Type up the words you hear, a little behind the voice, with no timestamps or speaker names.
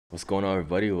What's going on,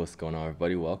 everybody? What's going on,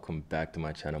 everybody? Welcome back to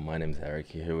my channel. My name is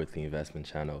Erik. You're here with the investment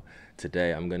channel.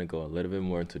 Today, I'm going to go a little bit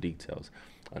more into details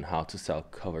on how to sell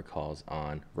cover calls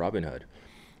on Robinhood.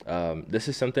 This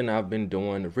is something I've been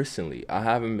doing recently.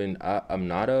 I'm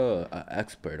not a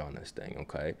expert on this thing,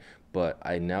 okay? But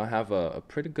I now have a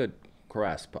pretty good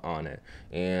grasp on it.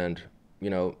 And,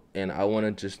 and I want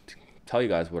to just tell you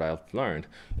guys what I've learned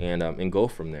and go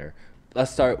from there.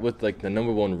 Let's start with like the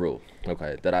number one rule,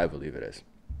 okay, that I believe it is.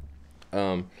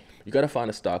 You gotta find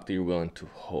a stock that you're willing to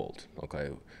hold. Okay,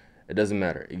 it doesn't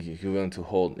matter. You're willing to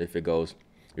hold if it goes.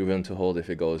 You're willing to hold if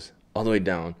it goes all the way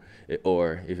down,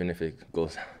 or even if it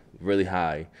goes really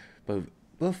high, but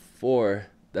before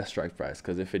that strike price.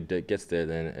 Because if it gets there,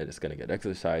 then it's gonna get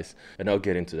exercised, and I'll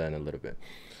get into that in a little bit.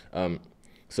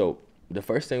 So the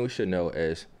first thing we should know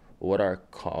is what are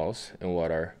calls and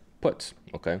what are puts.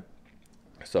 Okay,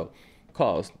 so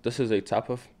calls. This is a type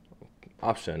of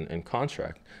option and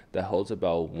contract that holds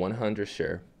about 100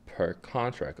 share per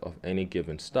contract of any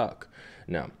given stock.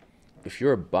 Now, if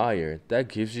you're a buyer, that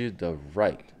gives you the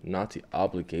right, not the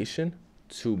obligation,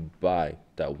 to buy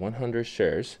that 100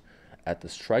 shares at the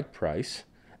strike price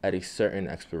at a certain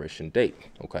expiration date.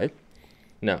 Okay.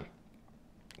 Now,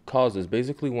 calls is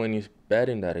basically when you're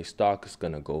betting that a stock is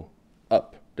gonna go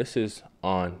up. This is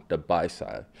on the buy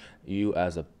side, you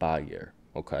as a buyer,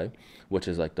 okay, which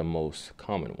is like the most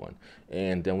common one.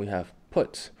 And then we have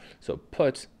puts. So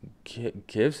puts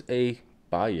gives a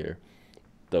buyer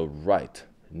the right,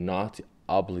 not the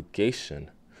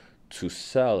obligation, to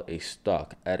sell a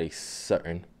stock at a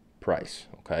certain price.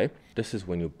 Okay, this is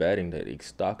when you're betting that a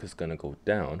stock is going to go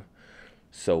down.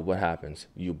 So what happens?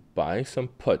 You buy some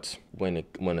puts when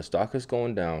the stock is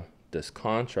going down. This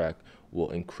contract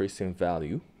will increase in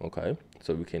value. Okay,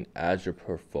 so we can add your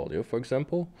portfolio, for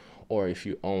example, or if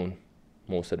you own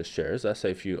most of the shares, let's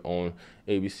say if you own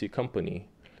ABC company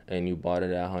and you bought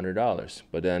it at $100,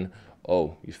 but then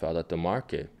you felt that the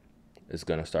market is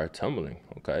gonna start tumbling.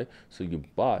 Okay, so you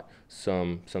bought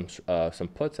some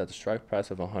puts at the strike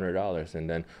price of $100, and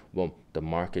then boom, the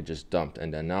market just dumped,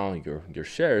 and then now your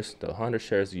shares, the 100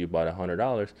 shares that you bought at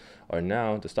 $100, are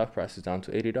now the stock price is down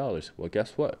to $80. Well,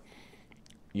 guess what?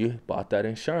 You bought that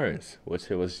insurance, which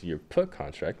it was your put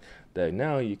contract, that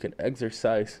now you can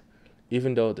exercise,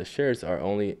 even though the shares are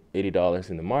only $80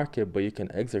 in the market, but you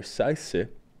can exercise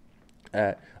it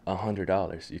at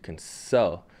 $100. You can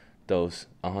sell those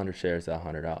 100 shares at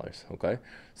 $100. Okay,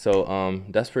 so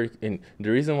that's pretty. And the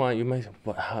reason why you may,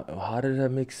 how does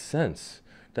that make sense?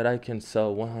 That I can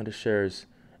sell 100 shares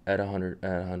at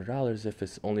 $100 if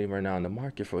it's only right now in the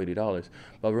market for $80.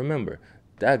 But remember,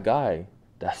 that guy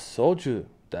that sold you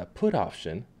that put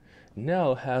option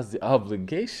now has the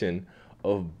obligation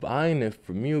of buying it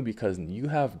from you because you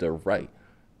have the right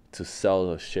to sell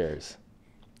those shares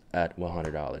at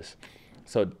 $100.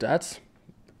 So that's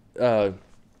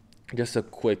just a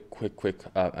quick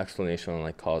explanation on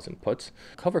like calls and puts.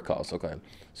 Cover calls. Okay,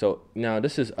 so now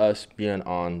this is us being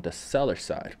on the seller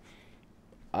side.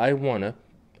 I own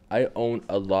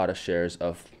a lot of shares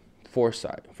of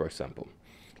Foresight, for example.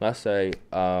 Let's say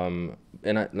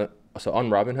so on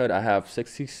Robinhood, I have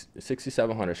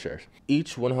 6,700 shares.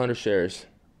 Each 100 shares,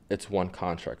 it's one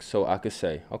contract. So I could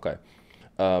say, okay,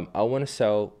 I want to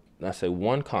sell, let's say,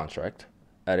 one contract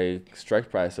at a strike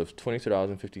price of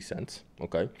 $22.50.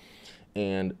 Okay,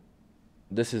 and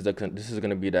this is going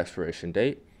to be the expiration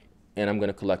date, and I'm going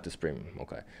to collect this premium.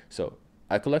 Okay, so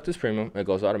I collect this premium. It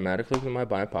goes automatically to my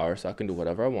buying power, so I can do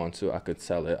whatever I want to. I could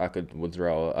sell it. I could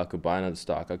withdraw it. I could buy another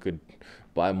stock. I could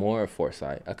buy more of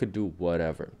Foresight. I could do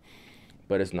whatever.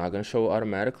 But it's not going to show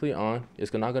automatically on,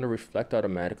 it's not going to reflect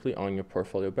automatically on your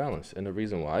portfolio balance. And the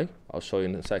reason why, I'll show you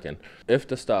in a second. If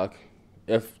the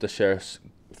shares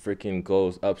freaking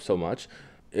goes up so much,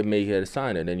 it may get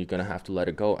assigned, and then you're going to have to let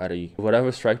it go at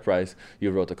whatever strike price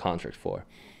you wrote the contract for.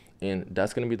 And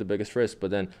that's going to be the biggest risk.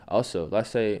 But then also,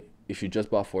 let's say if you just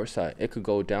bought Foresight, it could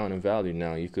go down in value.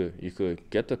 Now you could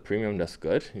get the premium, that's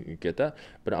good, you get that,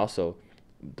 but also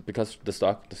because the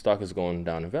stock is going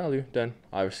down in value, then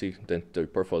obviously then the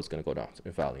portfolio is going to go down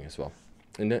in value as well.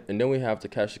 And then we have the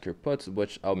cash secure puts,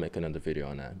 which I'll make another video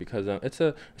on that, because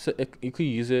you could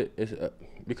use it.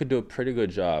 You could do a pretty good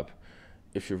job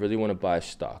if you really want to buy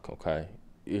stock. Okay,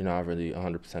 you're not really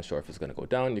 100% sure if it's going to go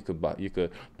down. You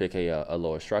could pick a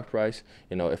lower strike price.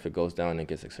 If it goes down and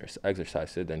gets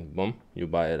exercised, then boom, you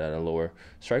buy it at a lower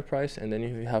strike price, and then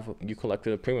you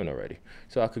collected a premium already.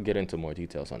 So I could get into more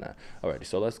details on that. Alrighty,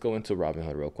 so let's go into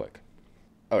Robinhood real quick.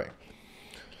 Alright,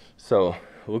 so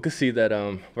we can see that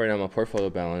right now my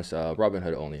portfolio balance,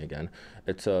 Robinhood only again,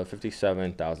 it's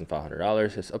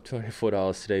 $57,500. It's up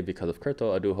 $24 today because of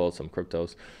crypto. I do hold some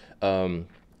cryptos.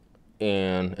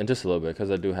 and just a little bit,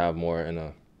 because I do have more in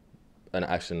a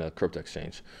crypto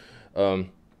exchange.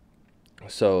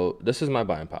 So this is my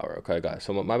buying power, okay, guys.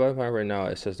 So my buying power right now,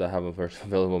 it says that I have a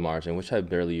available margin, which I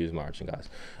barely use margin, guys.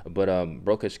 But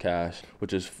brokerage cash,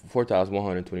 which is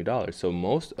 $4,120. So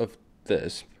most of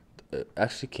this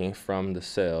actually came from the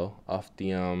sale of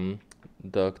the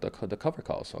cover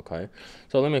calls, okay.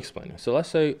 So let me explain it. So let's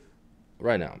say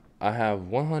right now I have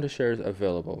 100 shares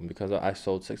available because I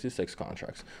sold 66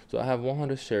 contracts. So I have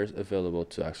 100 shares available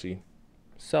to actually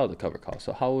sell the cover call.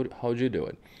 So how would you do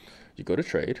it? You go to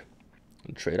trade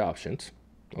options,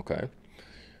 okay.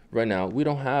 Right now we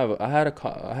don't have. I had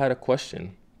a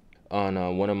question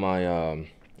on one of my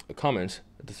comments.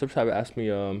 The subscriber asked me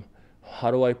how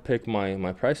do I pick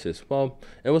my prices? Well,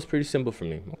 it was pretty simple for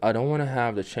me. I don't want to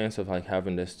have the chance of like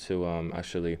having this to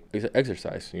actually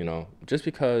exercise, you know, just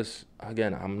because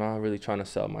again I'm not really trying to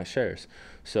sell my shares.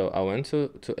 So I went to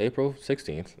April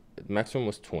 16th. Maximum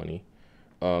was 20.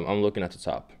 I'm looking at the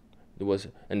top. It was,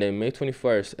 and then May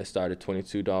 21st it started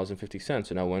 $22.50,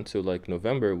 and I went to like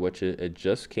November, which it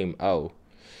just came out,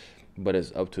 but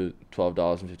it's up to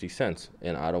 $12.50,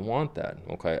 and I don't want that.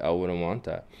 Okay, I wouldn't want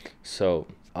that. So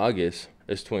August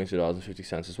is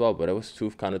 $22.50 as well, but it was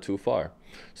kind of too far.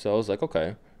 So I was like,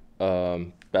 okay.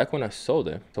 Back when I sold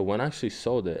it, so when I actually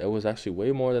sold it, it was actually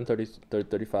way more than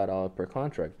 $35 per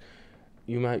contract.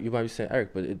 You might be saying,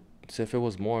 Eric, but so if it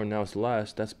was more and now it's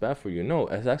less, that's bad for you. No,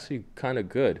 it's actually kind of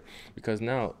good, because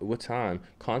now with time,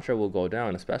 contract will go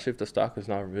down, especially if the stock is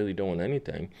not really doing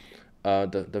anything.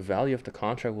 The value of the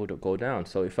contract will go down.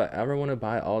 So if I ever want to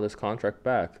buy all this contract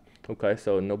back, okay,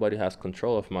 so nobody has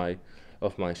control of my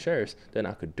shares, then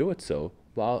I could do it so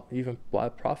while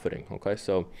profiting. Okay,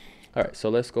 so all right, so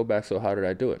let's go back. So how did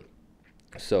I do it?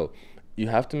 So you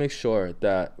have to make sure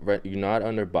that you're not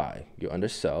under buy, you're under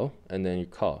sell, and then you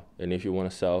call. And if you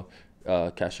want to sell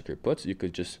cash secured puts, you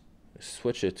could just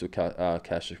switch it to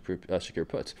cash secured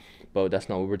puts. But that's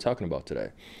not what we're talking about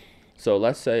today. So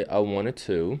let's say I wanted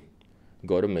to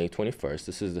go to May 21st.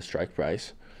 This is the strike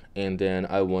price, and then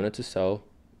I wanted to sell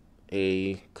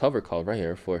a cover call right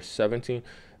here for 17.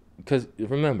 Because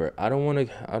remember, I don't want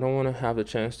to have the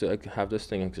chance to have this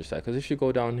thing exercise. Because if you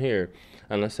go down here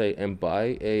and let's say and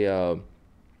buy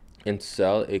and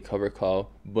sell a cover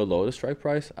call below the strike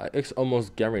price, it's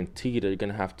almost guaranteed that you're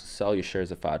gonna have to sell your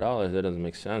shares at $5. That doesn't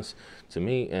make sense to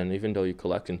me. And even though you're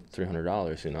collecting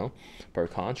 $300, you know, per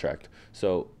contract.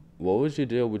 So what would you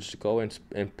do? Would you go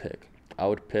and pick? I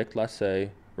would pick, let's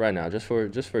say, right now, just for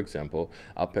example,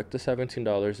 I'll pick the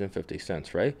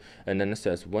 $17.50, right? And then it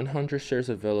says 100 shares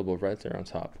available right there on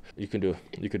top. You can do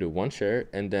one share,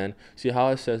 and then see how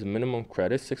it says minimum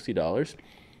credit $60.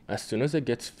 As soon as it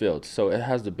gets filled, so it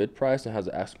has the bid price, it has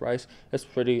the ask price. It's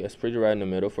pretty right in the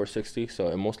middle for 60. So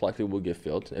it most likely will get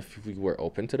filled if we were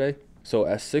open today. So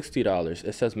at $60,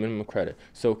 it says minimum credit.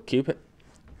 So keep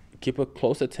a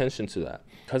close attention to that,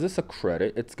 because it's a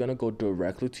credit. It's gonna go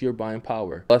directly to your buying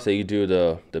power. Let's say you do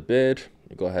the bid,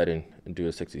 you go ahead and do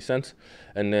the 60 cents,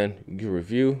 and then you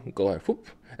review, go ahead, whoop.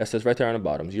 It says right there on the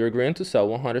bottom, you're agreeing to sell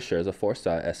 100 shares of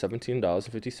Foresight at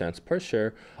 $17.50 per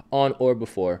share on or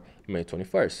before May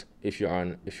 21st. If you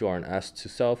aren't asked to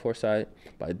sell Foresight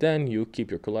by then, you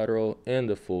keep your collateral and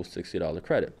the full $60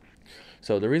 credit.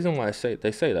 So the reason why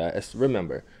they say that is,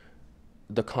 remember,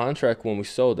 the contract when we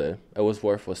sold it, it was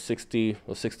worth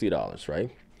 $60,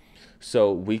 right?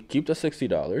 So we keep the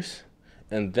 $60,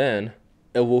 and then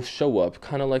it will show up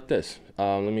kind of like this.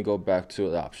 Let me go back to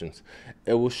the options.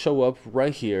 It will show up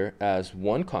right here as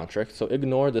one contract. So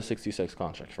ignore the 66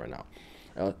 contracts right now.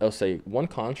 It'll say one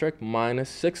contract minus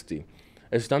 60.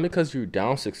 It's not because you're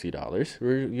down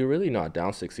 $60. You're really not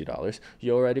down $60.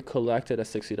 You already collected at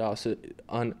 $60. So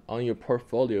on your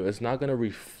portfolio, it's not going to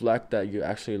reflect that you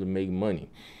actually make money,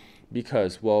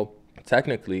 because, well,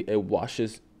 technically it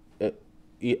washes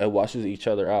each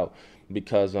other out,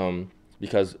 because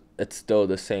it's still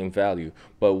the same value.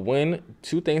 But when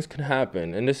two things can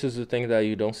happen, and this is the thing that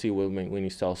you don't see when you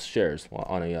sell shares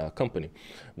on a company.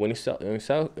 When you sell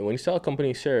a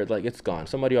company share, like, it's gone.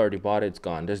 Somebody already bought it, it's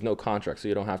gone. There's no contract, so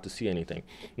you don't have to see anything.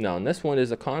 Now, and this one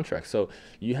is a contract, so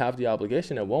you have the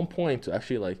obligation at one point to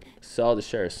actually like sell the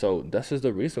shares. So this is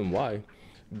the reason why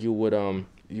you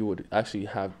would actually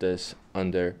have this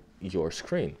under your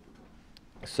screen.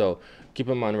 So keep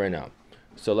in mind right now.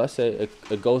 So let's say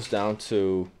it goes down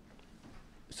to,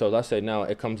 so let's say now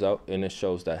it comes out and it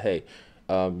shows that, hey,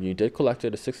 you did collect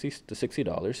the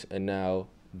 $60, and now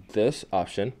this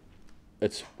option,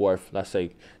 it's worth, let's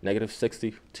say,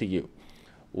 -60 to you.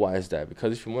 Why is that?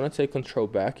 Because if you want to take control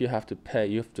back, you have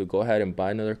to go ahead and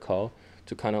buy another call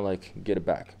to kind of like get it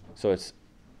back. So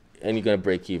and you're gonna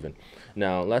break even.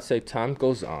 Now, let's say time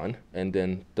goes on, and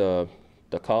then the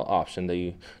call option,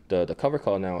 the cover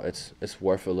call, now it's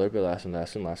worth a little bit less and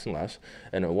less and less and less,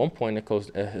 and at one point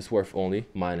it's worth only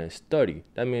minus 30.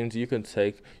 That means you could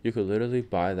literally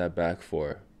buy that back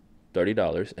for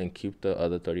 $30 and keep the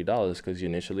other $30 because you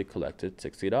initially collected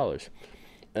 $60.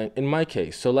 And in my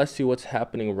case, so let's see what's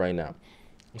happening right now.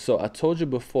 So I told you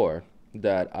before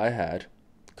that I had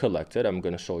collected, I'm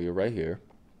going to show you right here,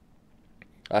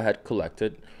 I had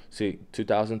collected, see,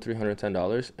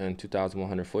 $2,310 and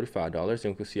 $2,145, and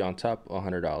you can see on top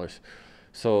 $100.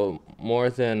 So more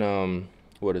than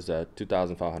what is that,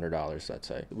 $2,500, let's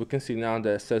say. We can see now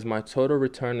that it says my total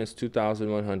return is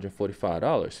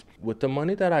 $2,145 with the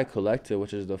money that I collected,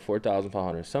 which is the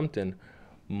 4,500 something,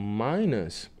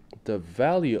 minus the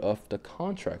value of the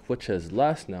contract, which is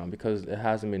less now because it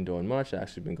hasn't been doing much, it's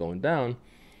actually been going down.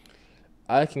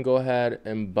 I can go ahead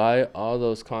and buy all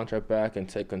those contract back and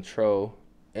take control,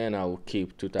 and I will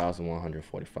keep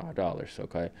 $2,145,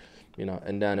 okay? You know,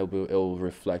 and then it will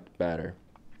reflect better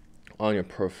on your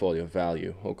portfolio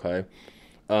value, okay?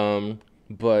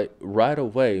 But right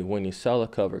away, when you sell a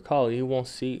covered call, you won't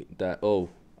see that, oh,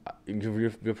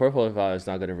 your portfolio value is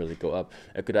not going to really go up.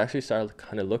 It could actually start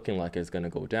kind of looking like it's going to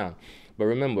go down. But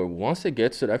remember, once it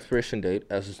gets to the expiration date,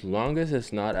 as long as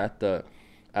it's not at the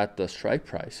strike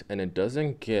price and it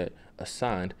doesn't get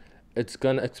assigned, it's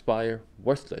going to expire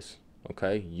worthless,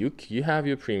 okay? You have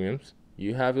your premiums,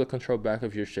 you have the control back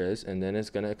of your shares, and then it's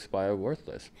going to expire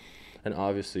worthless. And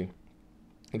obviously,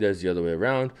 there's the other way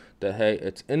around, that, hey,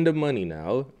 it's in the money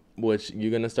now, which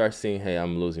you're going to start seeing, hey,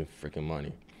 I'm losing freaking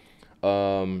money.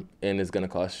 And it's going to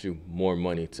cost you more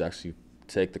money to actually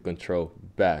take the control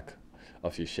back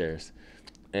of your shares,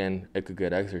 and it could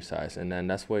get exercised. And then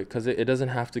that's why, because it doesn't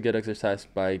have to get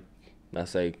exercised by, let's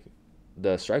say,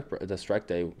 the strike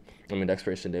day, I mean the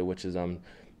expiration day, which is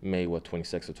May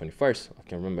 26th or 21st, I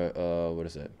can't remember, what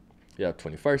is it, yeah,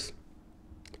 21st,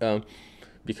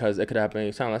 because it could happen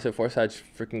anytime. Let's say FRSX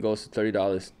freaking goes to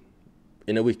 $30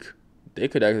 in a week. They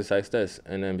could exercise this,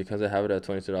 and then because they have it at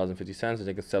 $22.50,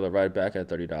 they could sell it right back at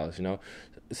 $30, you know,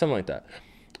 something like that.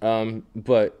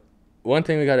 But one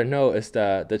thing we got to know is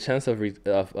that the chance of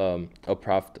a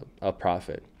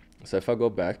profit. So if I go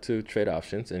back to trade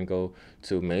options and go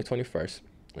to May 21st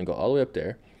and go all the way up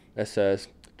there, it says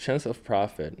chance of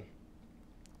profit.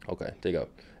 Okay, there you go.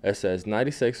 It says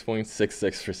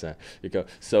 96.66%. You go.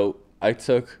 So I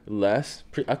took less.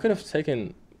 I could have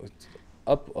taken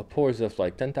upwards of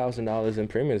like $10,000 in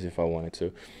premiums if I wanted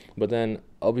to, but then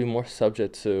I'll be more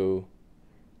subject to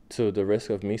the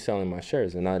risk of me selling my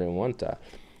shares, and I didn't want that.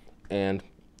 And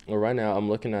right now I'm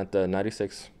looking at the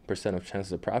 96% of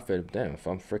chances of profit. Damn, if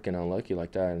I'm freaking unlucky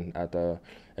like that,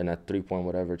 and at 3 point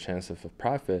whatever chance of a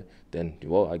profit, then,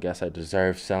 well, I guess I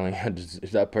deserve selling.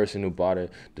 That person who bought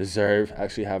it deserve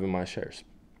actually having my shares.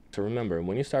 So remember,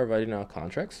 when you start writing out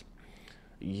contracts,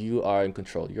 you are in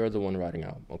control. You're the one writing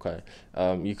out, okay?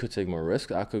 You could take more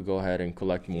risk. I could go ahead and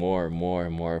collect more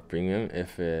premium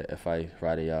if I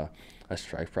write a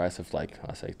strike price of, like,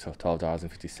 I'll say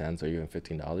 $12.50 or even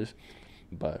 $15.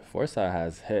 But Foresight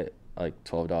has hit like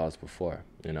 $12 before,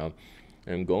 you know,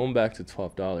 and going back to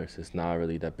 $12 is not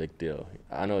really that big deal.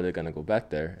 I know they're gonna go back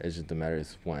there. It's just the matter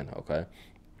is when, okay?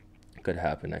 It could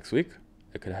happen next week.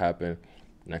 It could happen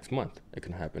next month. It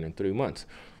can happen in 3 months.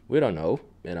 We don't know,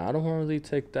 and I don't really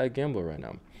take that gamble right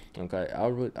now. Okay, I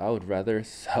would rather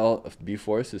be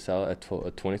forced to sell at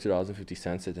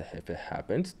 $22.50 if it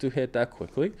happens to hit that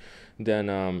quickly,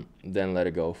 than let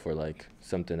it go for like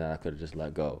something that I could have just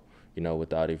let go, you know,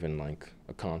 without even like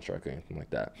a contract or anything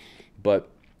like that. But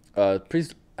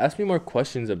please ask me more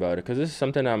questions about it, because this is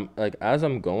something I'm like, as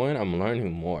I'm going, I'm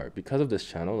learning more because of this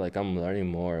channel. Like, I'm learning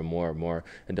more and more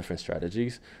in different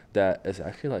strategies that is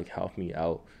actually like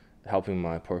helping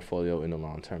my portfolio in the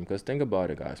long term. Because think about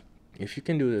it, guys. If you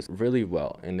can do this really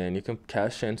well, and then you can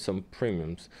cash in some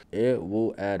premiums, it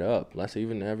will add up. Let's say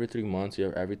even every 3 months,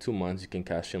 every 2 months, you can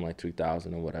cash in like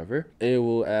 3,000 or whatever. It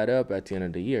will add up at the end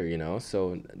of the year, you know.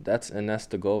 So that's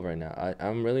the goal right now.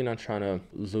 I'm really not trying to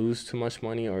lose too much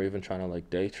money or even trying to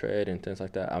like day trade and things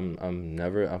like that. I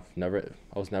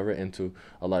was never into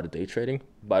a lot of day trading.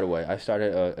 By the way, I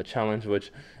started a challenge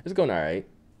which is going all right.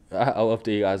 I'll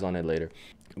update you guys on it later.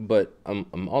 But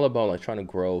I'm all about like trying to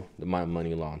grow my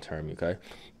money long term, okay?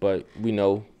 But we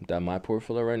know that my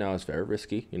portfolio right now is very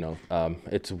risky, you know.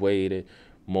 It's weighted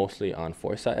mostly on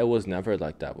Foresight. It was never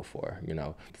like that before, you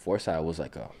know. Foresight was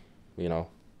like it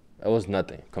was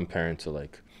nothing comparing to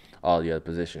like all the other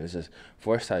positions. It's just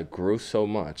Foresight grew so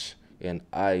much, and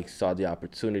I saw the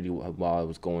opportunity while I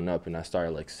was going up, and I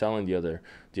started like selling the other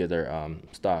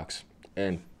stocks,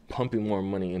 and pumping more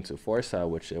money into Foresight,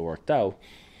 which it worked out,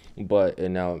 but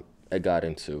now it got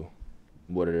into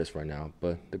what it is right now.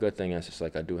 But the good thing is, it's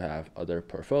like I do have other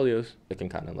portfolios that can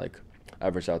kind of like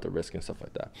average out the risk and stuff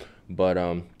like that. But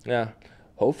yeah,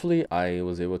 hopefully I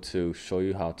was able to show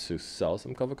you how to sell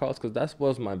some cover calls, because that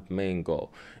was my main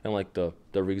goal, and like the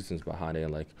reasons behind it,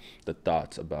 and like the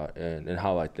thoughts about it, and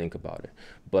how I think about it.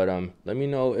 But let me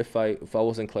know if I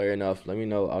wasn't clear enough. Let me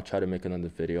know. I'll try to make another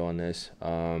video on this.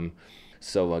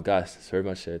 So guys, that's very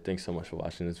much it. Thanks so much for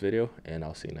watching this video, and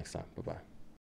I'll see you next time. Bye bye.